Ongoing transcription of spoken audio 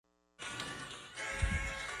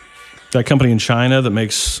That company in China that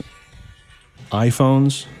makes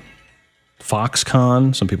iPhones,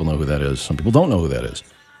 Foxconn, some people know who that is. Some people don't know who that is.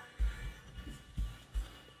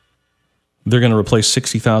 They're going to replace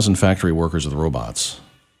 60,000 factory workers with robots.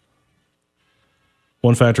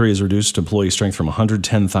 One factory has reduced employee strength from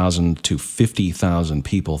 110,000 to 50,000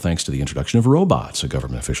 people thanks to the introduction of robots, a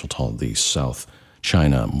government official told the South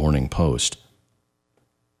China Morning Post.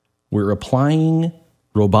 We're applying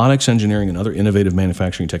robotics, engineering, and other innovative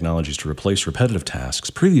manufacturing technologies to replace repetitive tasks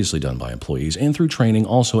previously done by employees, and through training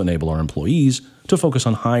also enable our employees to focus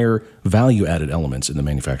on higher value-added elements in the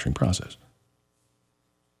manufacturing process.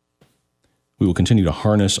 We will continue to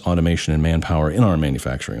harness automation and manpower in our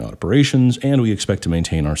manufacturing operations, and we expect to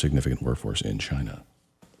maintain our significant workforce in China.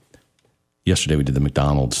 Yesterday we did the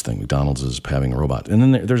McDonald's thing. McDonald's is having a robot. And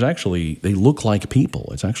then there's actually, they look like people.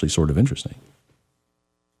 It's actually sort of interesting.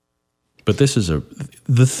 But this is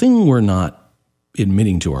the thing we're not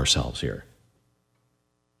admitting to ourselves here.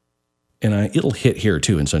 And it'll hit here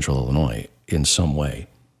too in Central Illinois in some way.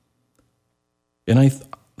 And I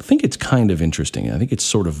think it's kind of interesting. I think it's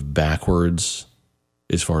sort of backwards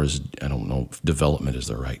as far as, I don't know if development is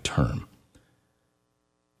the right term.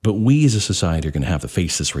 But we as a society are going to have to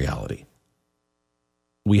face this reality.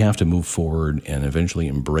 We have to move forward and eventually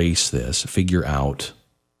embrace this, figure out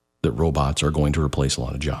that robots are going to replace a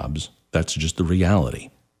lot of jobs. That's just the reality.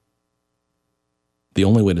 The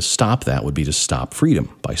only way to stop that would be to stop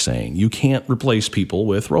freedom by saying, you can't replace people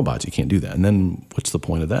with robots. You can't do that. And then what's the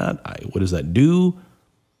point of that? What does that do?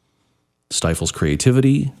 Stifles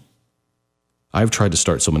creativity. I've tried to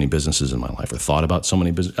start so many businesses in my life, or thought about so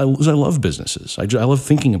many businesses. I love businesses. I love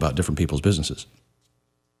thinking about different people's businesses.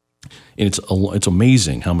 And it's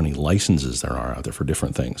amazing how many licenses there are out there for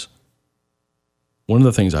different things. One of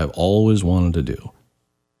the things I've always wanted to do,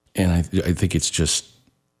 and I think it's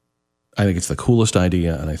the coolest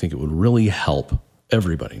idea, and I think it would really help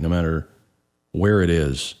everybody, no matter where it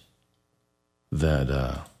is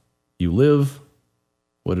that you live,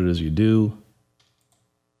 what it is you do,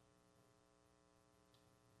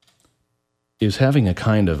 is having a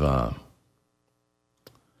kind of I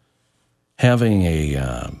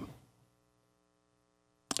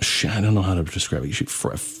don't know how to describe it. You should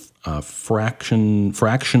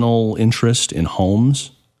fractional interest in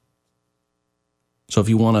homes. So if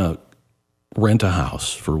you want to rent a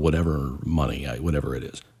house for whatever money, whatever it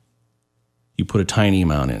is, you put a tiny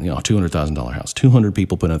amount in, $200,000 house, 200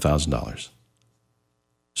 people put in $1,000.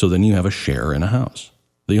 So then you have a share in a house.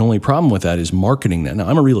 The only problem with that is marketing that. Now,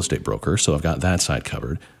 I'm a real estate broker, so I've got that side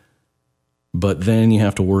covered. But then you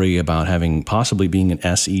have to worry about possibly being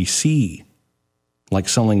an SEC, like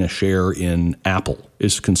selling a share in Apple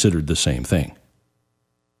is considered the same thing.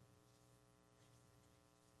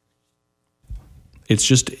 It's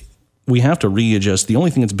just, we have to readjust. The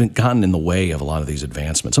only thing that's gotten in the way of a lot of these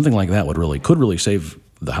advancements, something like that could really save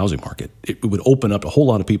the housing market. It would open up a whole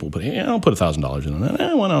lot of people, but I'll put $1,000 in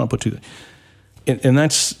that. Why not? I'll put $2,000. And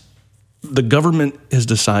that's, the government has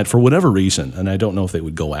decided for whatever reason, and I don't know if they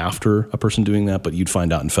would go after a person doing that, but you'd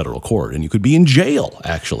find out in federal court, and you could be in jail,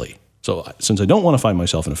 actually. So since I don't want to find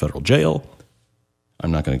myself in a federal jail,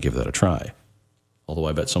 I'm not going to give that a try. Although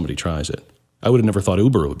I bet somebody tries it. I would have never thought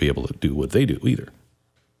Uber would be able to do what they do either.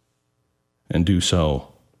 And do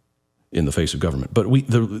so in the face of government. But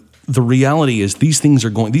the reality is these things are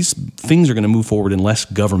going to move forward unless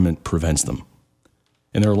government prevents them.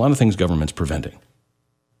 And there are a lot of things government's preventing.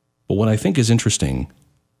 But what I think is interesting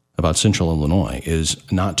about Central Illinois is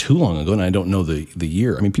not too long ago, and I don't know the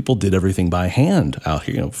year. I mean, people did everything by hand out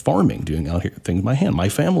here, farming, doing out here things by hand. My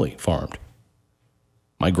family farmed.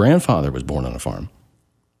 My grandfather was born on a farm.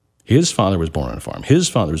 His father was born on a farm. His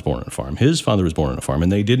father was born on a farm. His father was born on a farm.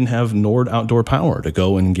 And they didn't have Nord Outdoor Power to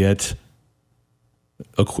go and get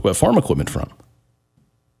farm equipment from.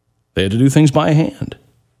 They had to do things by hand.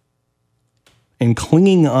 And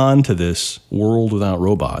clinging on to this world without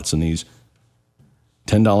robots and these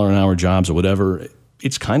 $10 an hour jobs or whatever,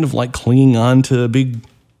 it's kind of like clinging on to a big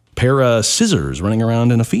pair of scissors running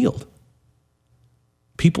around in a field.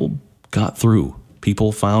 People got through.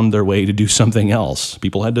 People found their way to do something else.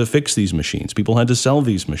 People had to fix these machines. People had to sell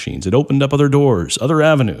these machines. It opened up other doors, other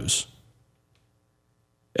avenues.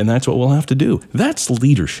 And that's what we'll have to do. That's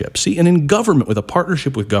leadership. See, and in government, with a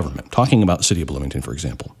partnership with government, talking about the city of Bloomington, for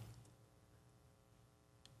example,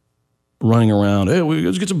 running around, hey,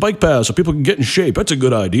 let's get some bike paths so people can get in shape. That's a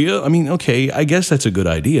good idea. I mean, okay, I guess that's a good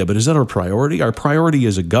idea, but is that our priority? Our priority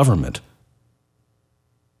as a government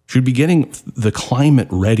should be getting the climate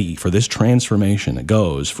ready for this transformation that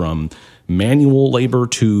goes from manual labor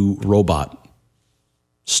to robot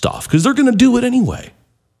stuff, because they're going to do it anyway.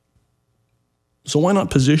 So why not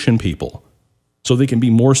position people so they can be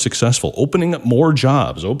more successful, opening up more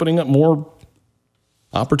jobs, opening up more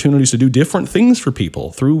opportunities to do different things for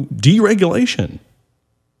people through deregulation?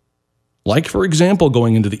 Like, for example,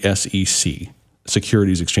 going into the SEC,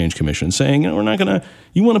 Securities Exchange Commission, saying, we're not going to,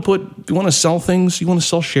 you want to sell things, you want to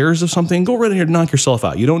sell shares of something, go right ahead and knock yourself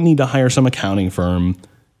out. You don't need to hire some accounting firm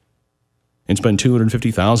and spend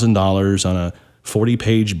 $250,000 on a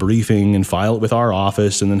 40-page briefing and file it with our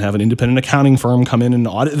office and then have an independent accounting firm come in and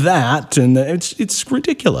audit that. And it's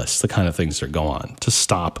ridiculous, the kind of things that go on to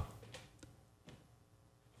stop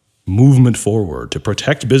movement forward, to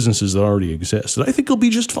protect businesses that already exist. And I think it'll be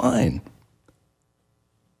just fine.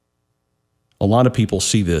 A lot of people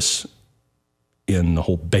see this in the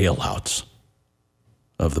whole bailouts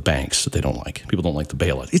of the banks that they don't like. People don't like the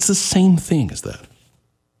bailout. It's the same thing as that.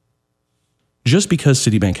 Just because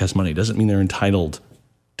Citibank has money doesn't mean they're entitled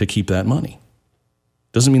to keep that money.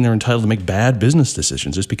 Doesn't mean they're entitled to make bad business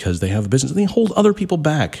decisions just because they have a business. They hold other people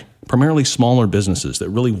back, primarily smaller businesses that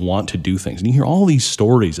really want to do things. And you hear all these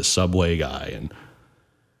stories, a Subway guy, and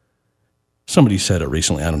somebody said it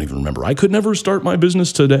recently, I don't even remember. I could never start my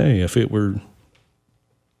business today if it were,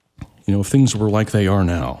 if things were like they are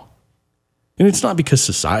now. And it's not because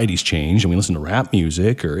society's changed and we listen to rap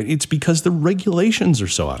music, or it's because the regulations are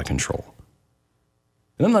so out of control.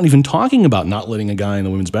 And I'm not even talking about not letting a guy in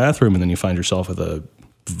the women's bathroom and then you find yourself with a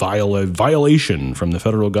violation from the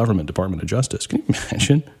federal government, Department of Justice. Can you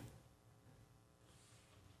imagine?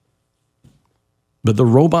 But the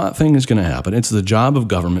robot thing is going to happen. It's the job of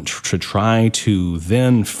government to try to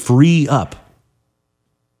then free up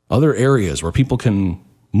other areas where people can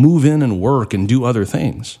move in and work and do other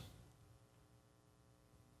things.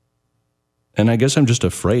 And I guess I'm just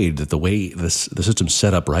afraid that the way the system's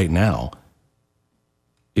set up right now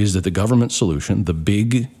is that the government solution, the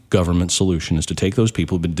big government solution, is to take those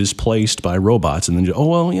people who've been displaced by robots and then,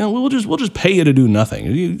 we'll just pay you to do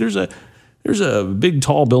nothing. There's a big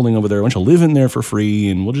tall building over there. I want you to live in there for free,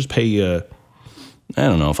 and we'll just pay you,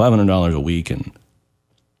 $500 a week, and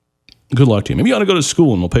good luck to you. Maybe you ought to go to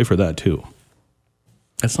school, and we'll pay for that too.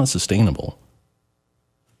 That's not sustainable.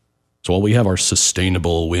 So while we have our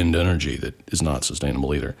sustainable wind energy that is not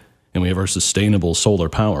sustainable either, and we have our sustainable solar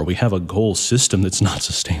power, we have a whole system that's not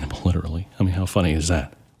sustainable, literally. I mean, how funny is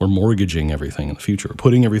that? We're mortgaging everything in the future. We're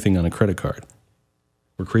putting everything on a credit card.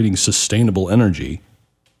 We're creating sustainable energy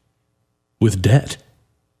with debt,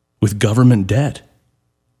 with government debt,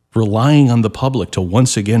 relying on the public to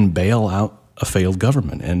once again bail out a failed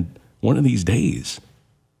government. And one of these days,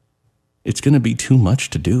 it's going to be too much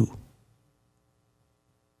to do.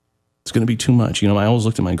 It's going to be too much. I always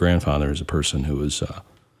looked at my grandfather as a person who was a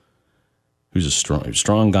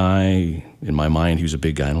strong guy. In my mind, he was a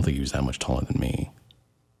big guy. I don't think he was that much taller than me.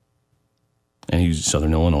 And he's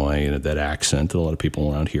Southern Illinois, and that accent that a lot of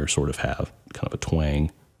people around here sort of have, kind of a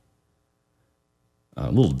twang. A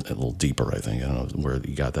little deeper, I think. I don't know where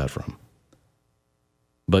he got that from.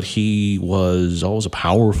 But he was always a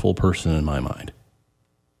powerful person in my mind.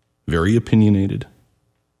 Very opinionated.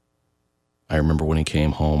 I remember when he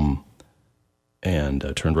came home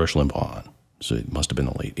and turned Rush Limbaugh on. So it must have been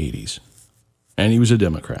the late 80s. And he was a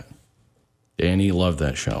Democrat. And he loved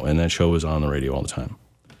that show. And that show was on the radio all the time.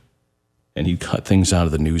 And he'd cut things out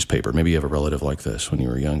of the newspaper. Maybe you have a relative like this when you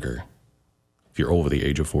were younger. If you're over the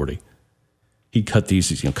age of 40. He'd cut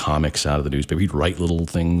these comics out of the newspaper. He'd write little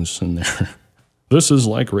things in there. This is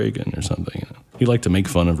like Reagan or something. He liked to make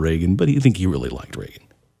fun of Reagan, but I think he really liked Reagan.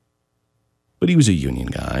 But he was a union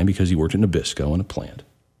guy because he worked in Nabisco in a plant.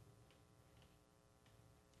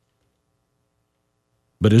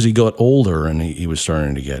 But as he got older and he was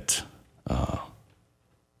starting to get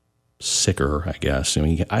sicker, I guess.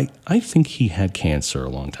 I think he had cancer a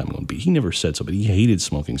long time ago. He never said so, but he hated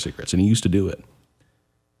smoking cigarettes, and he used to do it.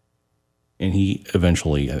 And he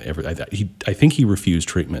eventually, I think he refused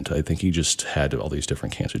treatment. I think he just had all these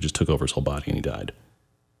different cancers. It just took over his whole body, and he died.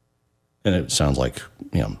 And it sounds like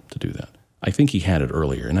him to do that. I think he had it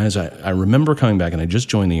earlier. And as I remember coming back, and I just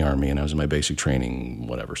joined the Army, and I was in my basic training,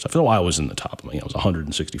 whatever stuff. So I was in the top of I was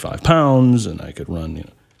 165 pounds, and I could run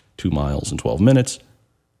 2 miles in 12 minutes.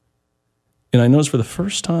 And I noticed for the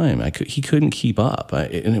first time, he couldn't keep up.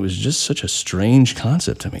 And it was just such a strange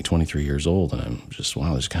concept to me, 23 years old. And I'm just,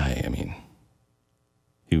 wow, this guy,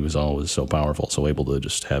 he was always so powerful, so able to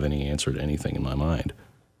just have any answer to anything in my mind.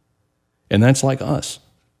 And that's like us.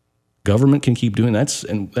 Government can keep doing that,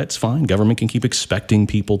 and that's fine. Government can keep expecting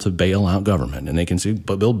people to bail out government, and they can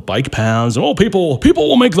build bike paths. And, people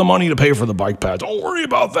will make the money to pay for the bike paths. Don't worry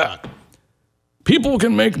about that. People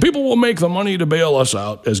will make the money to bail us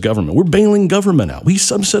out as government. We're bailing government out. We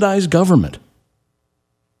subsidize government.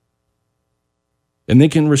 And they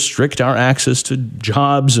can restrict our access to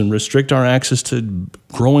jobs and restrict our access to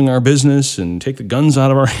growing our business and take the guns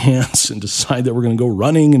out of our hands and decide that we're going to go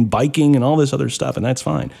running and biking and all this other stuff, and that's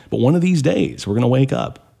fine. But one of these days, we're going to wake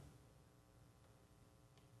up.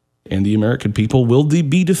 And the American people will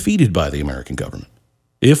be defeated by the American government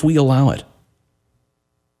if we allow it.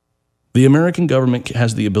 The American government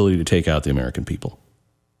has the ability to take out the American people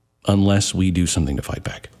unless we do something to fight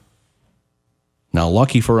back. Now,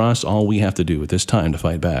 lucky for us, all we have to do at this time to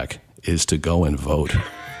fight back is to go and vote.